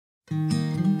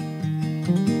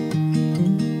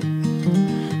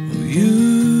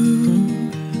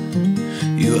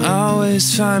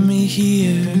always find me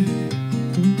here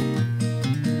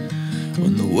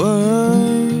when the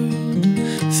world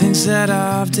thinks that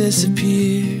I've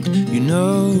disappeared. You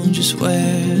know just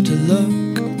where to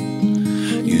look.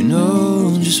 You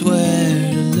know just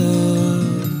where to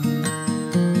look.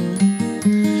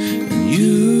 And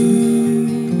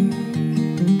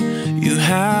you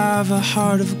have a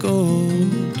heart of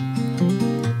gold.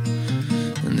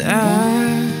 And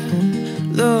I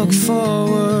look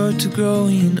forward to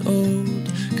growing old,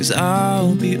 'cause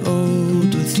I'll be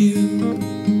old with you.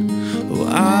 Oh,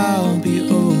 I'll be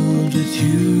old with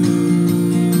you.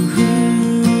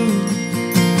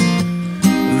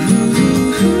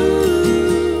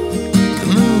 The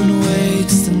moon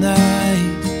awaits the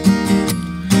night.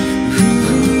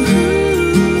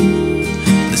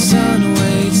 The sun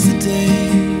awaits the day.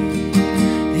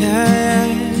 Yeah,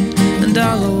 and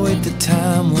I'll await the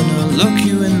time when I'll look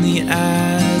you in the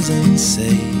eyes and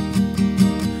say,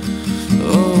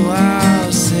 oh,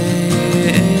 I'll say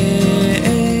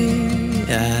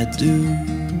I do.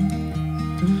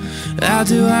 I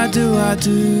do, I do, I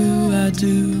do, I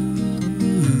do.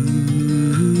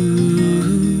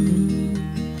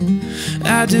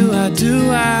 I do, I do,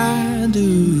 I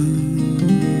do.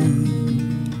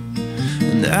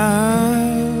 And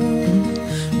I'll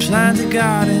plant a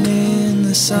garden in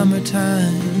the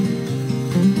summertime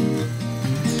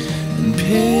and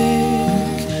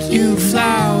pick you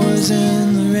flowers in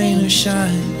the rain or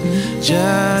shine,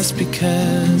 just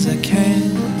because I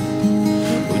can.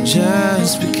 Oh,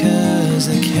 just because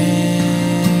I can.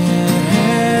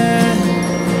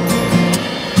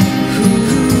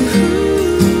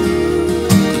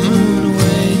 The moon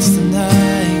awaits the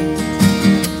night.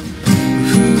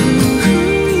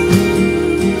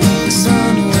 The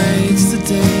sun awaits the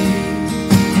day.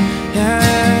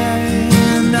 Yeah,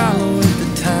 and I'll await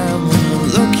the time when I'll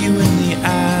look you in the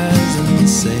eyes and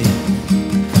say,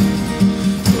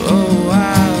 oh,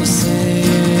 I'll say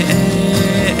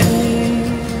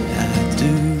I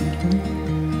do.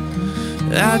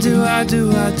 I do, I do,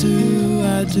 I do,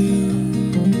 I do.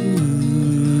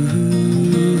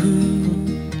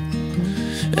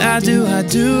 I do, I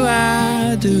do,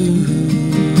 I do.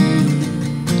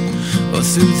 Oh,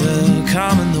 through the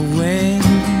calm and the wind,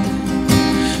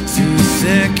 through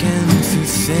thick and through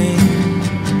thin,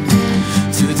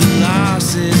 through the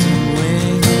losses and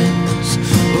wins.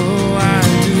 Oh, I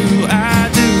do, I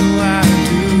do, I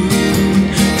do.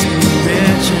 Through the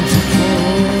rich and the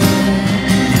poor.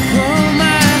 Oh,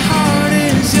 my heart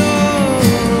is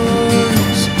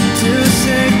yours. Through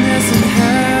sickness and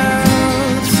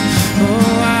health. Oh,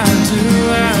 I do,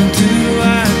 I do,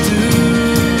 I do.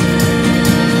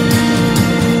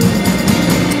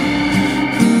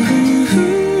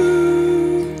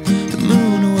 The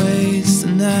moon awaits the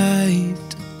night.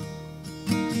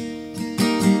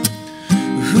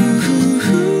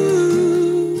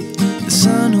 The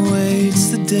sun awaits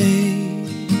the day.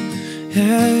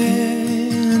 Yeah,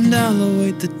 and I'll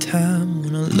await the time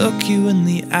when I'll look you in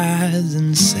the eyes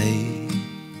and say,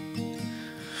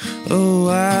 oh,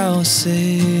 I'll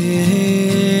say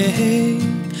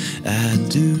I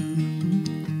do.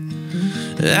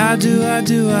 I do, I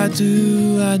do, I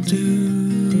do, I do.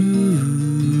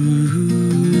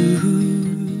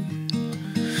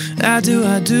 I do,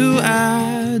 I do,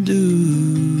 I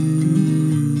do.